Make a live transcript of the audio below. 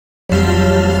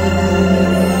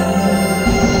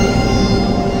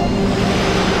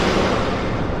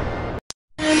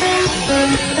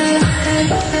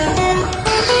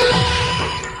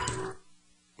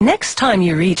time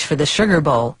you reach for the sugar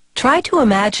bowl, try to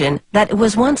imagine that it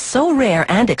was once so rare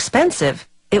and expensive,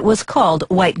 it was called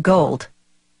white gold.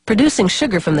 Producing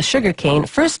sugar from the sugarcane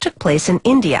first took place in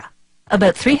India.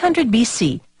 About 300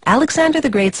 BC, Alexander the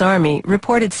Great's army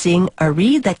reported seeing a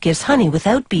reed that gives honey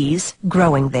without bees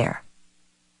growing there.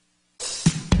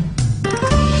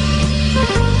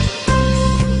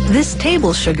 This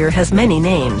table sugar has many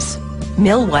names: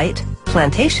 mill white,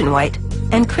 plantation white,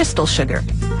 and crystal sugar,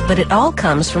 but it all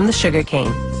comes from the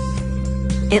sugarcane.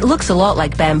 It looks a lot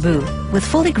like bamboo, with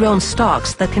fully grown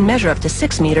stalks that can measure up to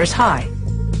 6 meters high.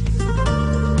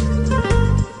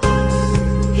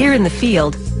 Here in the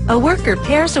field, a worker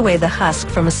pares away the husk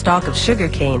from a stalk of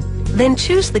sugarcane, then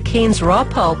chews the cane's raw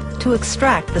pulp to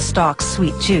extract the stalk's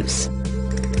sweet juice.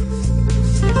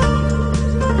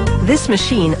 This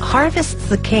machine harvests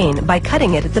the cane by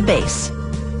cutting it at the base.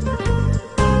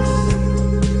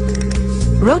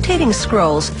 Rotating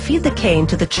scrolls feed the cane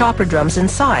to the chopper drums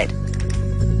inside.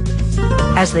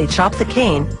 As they chop the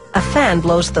cane, a fan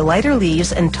blows the lighter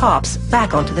leaves and tops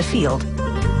back onto the field.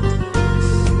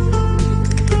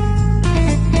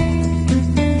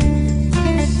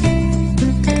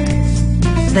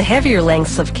 The heavier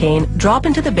lengths of cane drop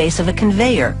into the base of a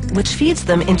conveyor, which feeds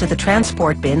them into the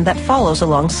transport bin that follows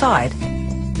alongside.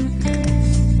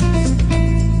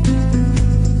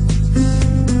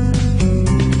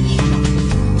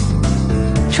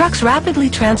 Trucks rapidly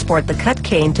transport the cut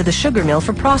cane to the sugar mill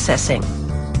for processing.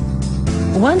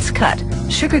 Once cut,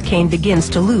 sugarcane begins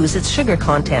to lose its sugar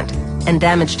content, and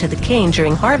damage to the cane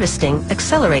during harvesting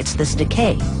accelerates this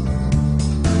decay.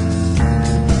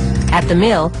 At the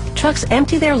mill, trucks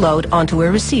empty their load onto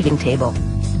a receiving table.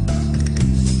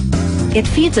 It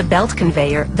feeds a belt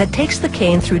conveyor that takes the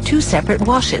cane through 2 separate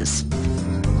washes.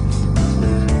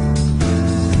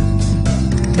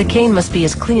 The cane must be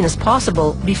as clean as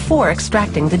possible before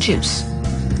extracting the juice.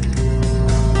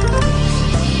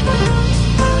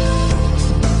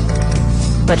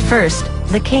 But first,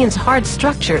 the cane's hard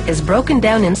structure is broken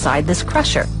down inside this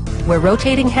crusher, where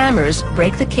rotating hammers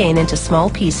break the cane into small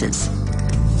pieces.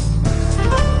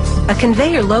 A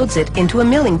conveyor loads it into a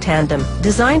milling tandem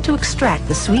designed to extract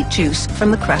the sweet juice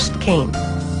from the crushed cane.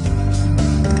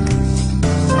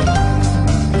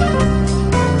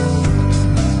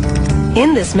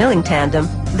 In this milling tandem,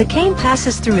 the cane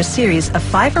passes through a series of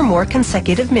 5 or more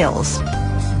consecutive mills.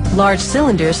 Large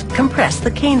cylinders compress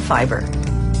the cane fiber.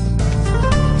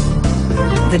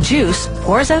 The juice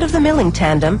pours out of the milling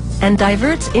tandem and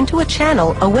diverts into a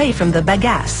channel away from the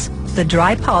bagasse, the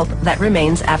dry pulp that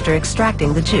remains after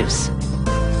extracting the juice.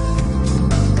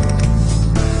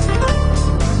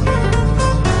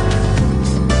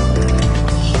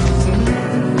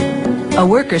 A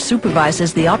worker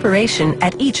supervises the operation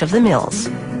at each of the mills.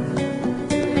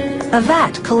 A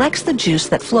vat collects the juice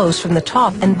that flows from the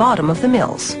top and bottom of the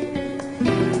mills.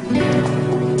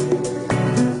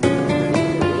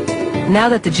 Now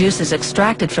that the juice is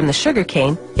extracted from the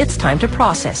sugarcane, it's time to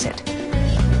process it.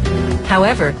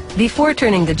 However, before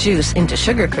turning the juice into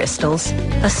sugar crystals,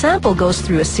 a sample goes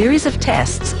through a series of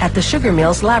tests at the sugar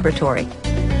mill's laboratory.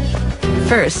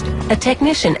 First, a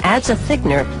technician adds a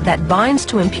thickener that binds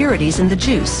to impurities in the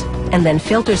juice and then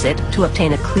filters it to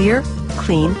obtain a clear,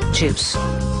 clean juice.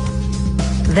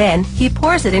 Then, he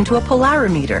pours it into a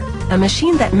polarimeter, a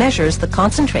machine that measures the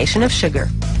concentration of sugar.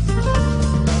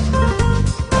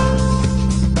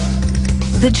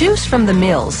 The juice from the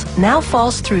mills now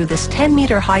falls through this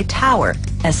 10-meter-high tower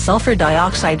as sulfur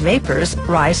dioxide vapors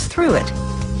rise through it.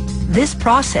 This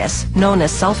process, known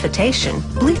as sulfitation,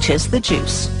 bleaches the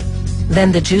juice.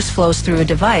 Then the juice flows through a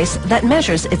device that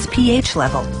measures its pH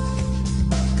level.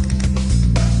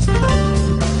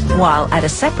 While at a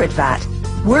separate vat,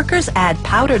 workers add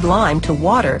powdered lime to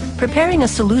water, preparing a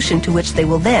solution to which they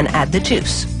will then add the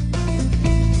juice.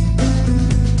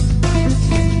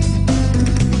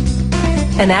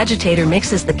 An agitator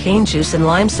mixes the cane juice and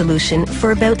lime solution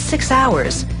for about 6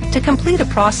 hours to complete a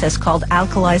process called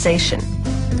alkalization.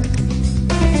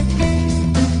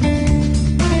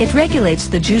 It regulates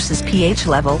the juice's pH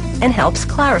level and helps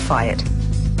clarify it.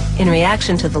 In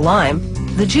reaction to the lime,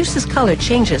 the juice's color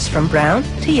changes from brown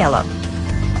to yellow.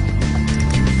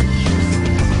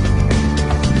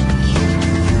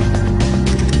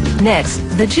 Next,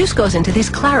 the juice goes into these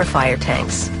clarifier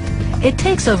tanks. It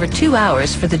takes over 2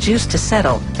 hours for the juice to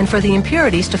settle and for the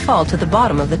impurities to fall to the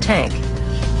bottom of the tank.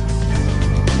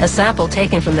 A sample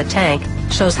taken from the tank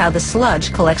shows how the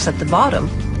sludge collects at the bottom,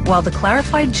 while the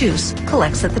clarified juice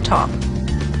collects at the top.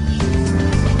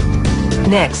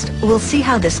 Next, we'll see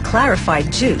how this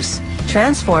clarified juice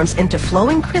transforms into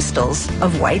flowing crystals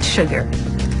of white sugar.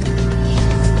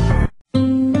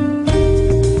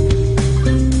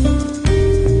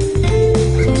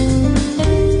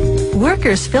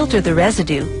 Workers filter the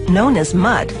residue, known as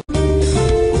mud.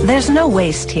 There's no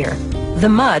waste here. The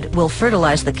mud will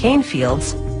fertilize the cane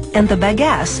fields, and the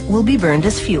bagasse will be burned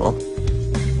as fuel.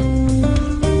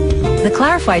 The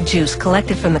clarified juice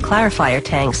collected from the clarifier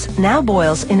tanks now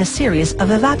boils in a series of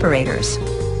evaporators.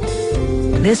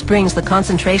 This brings the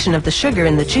concentration of the sugar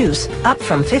in the juice up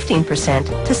from 15%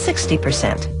 to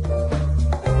 60%.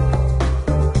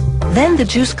 Then the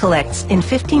juice collects in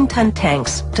 15-ton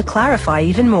tanks to clarify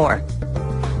even more.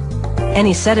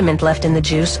 Any sediment left in the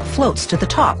juice floats to the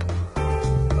top.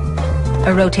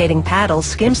 A rotating paddle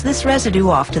skims this residue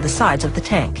off to the sides of the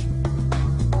tank.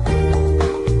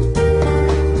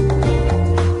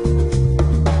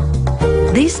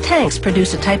 These tanks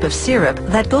produce a type of syrup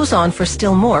that goes on for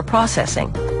still more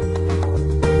processing.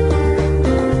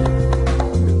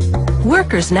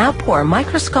 Workers now pour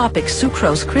microscopic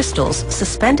sucrose crystals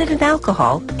suspended in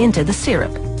alcohol into the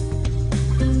syrup.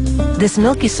 This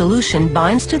milky solution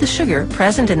binds to the sugar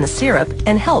present in the syrup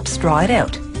and helps draw it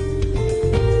out.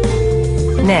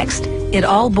 Next, it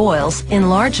all boils in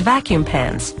large vacuum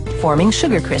pans, forming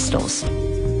sugar crystals.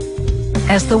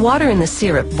 As the water in the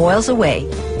syrup boils away,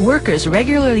 workers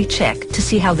regularly check to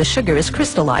see how the sugar is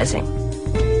crystallizing.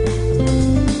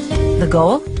 The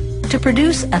goal? To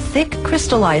produce a thick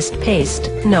crystallized paste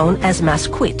known as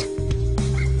masquite.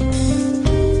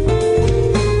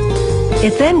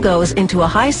 It then goes into a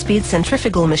high-speed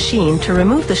centrifugal machine to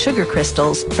remove the sugar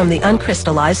crystals from the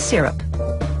uncrystallized syrup.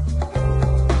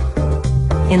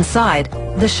 Inside,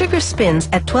 the sugar spins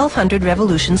at 1200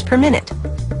 revolutions per minute.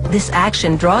 This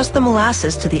action draws the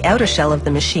molasses to the outer shell of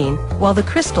the machine, while the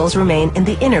crystals remain in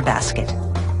the inner basket.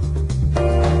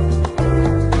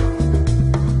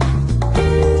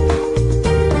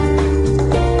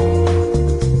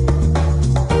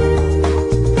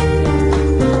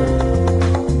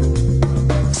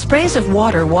 Sprays of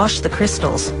water wash the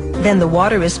crystals. Then the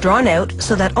water is drawn out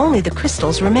so that only the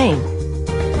crystals remain.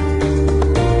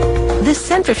 This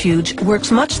centrifuge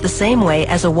works much the same way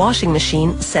as a washing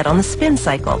machine set on the spin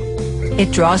cycle.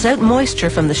 It draws out moisture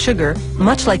from the sugar,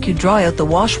 much like you draw out the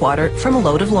wash water from a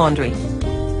load of laundry.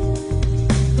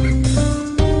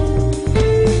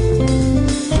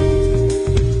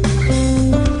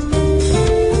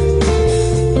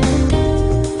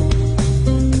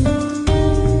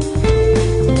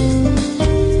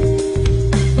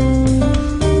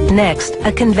 Next,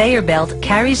 a conveyor belt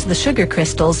carries the sugar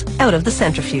crystals out of the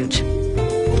centrifuge.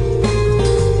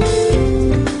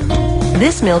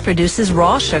 This mill produces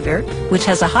raw sugar, which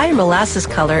has a higher molasses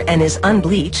color and is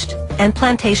unbleached, and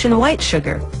plantation white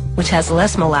sugar, which has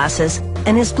less molasses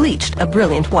and is bleached a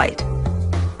brilliant white.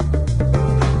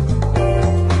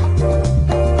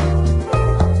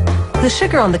 The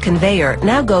sugar on the conveyor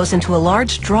now goes into a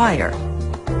large dryer.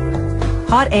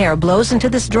 Hot air blows into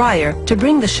this dryer to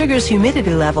bring the sugar's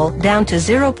humidity level down to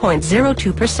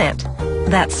 0.02%.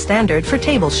 That's standard for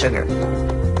table sugar.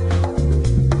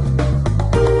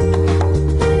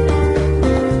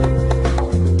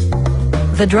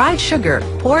 The dried sugar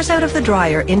pours out of the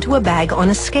dryer into a bag on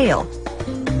a scale.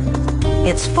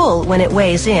 It's full when it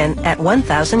weighs in at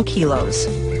 1,000 kilos.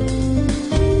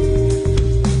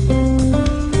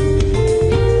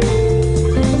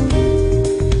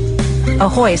 A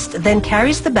hoist then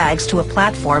carries the bags to a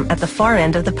platform at the far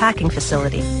end of the packing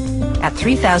facility. At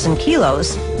 3,000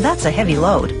 kilos, that's a heavy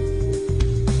load.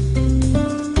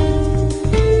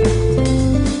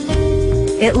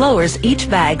 It lowers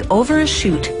each bag over a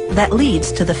chute that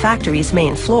leads to the factory's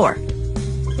main floor.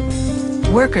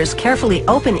 Workers carefully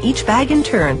open each bag in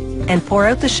turn and pour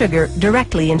out the sugar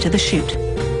directly into the chute.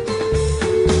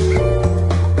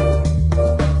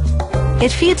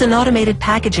 It feeds an automated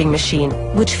packaging machine,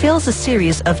 which fills a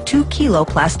series of 2-kilo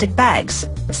plastic bags,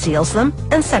 seals them,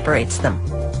 and separates them.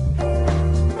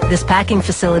 This packing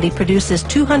facility produces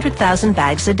 200,000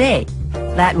 bags a day.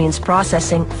 That means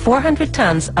processing 400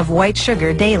 tons of white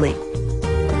sugar daily.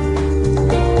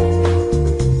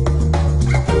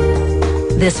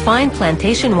 This fine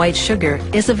plantation white sugar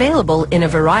is available in a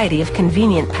variety of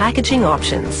convenient packaging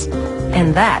options,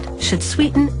 and that should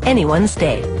sweeten anyone's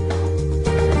day.